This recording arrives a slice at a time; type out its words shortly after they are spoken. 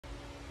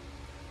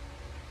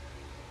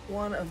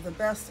One of the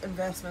best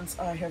investments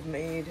I have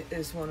made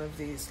is one of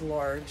these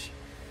large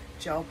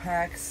gel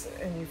packs,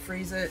 and you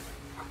freeze it,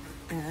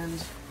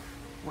 and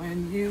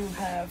when you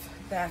have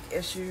back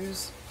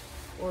issues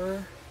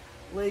or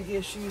leg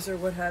issues or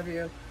what have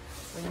you,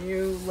 when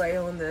you lay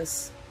on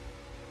this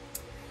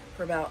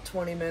for about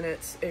 20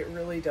 minutes, it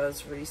really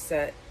does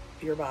reset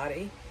your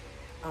body.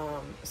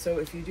 So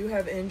if you do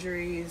have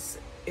injuries,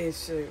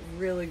 it's a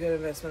really good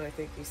investment. I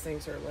think these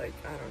things are like,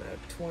 I don't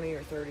know, $20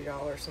 or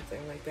 $30,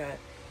 something like that.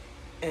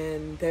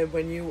 And then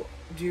when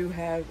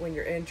when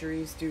your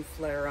injuries do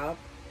flare up,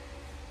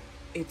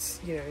 it's,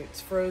 it's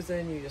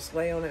frozen. You just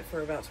lay on it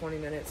for about 20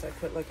 minutes. I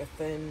put like a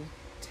thin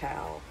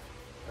towel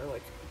or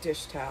like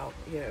dish towel,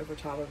 over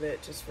top of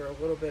it, just for a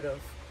little bit of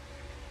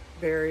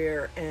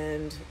barrier,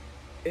 and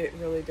it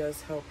really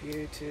does help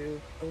you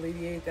to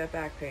alleviate that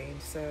back pain.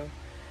 So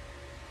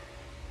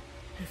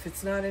if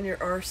it's not in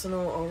your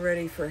arsenal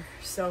already for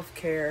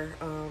self-care,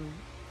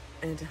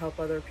 and to help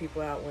other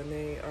people out when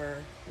they are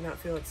not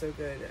feeling so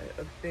good,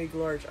 a big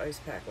large ice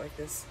pack like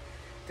this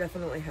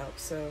definitely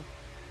helps. So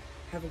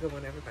have a good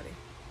one, everybody.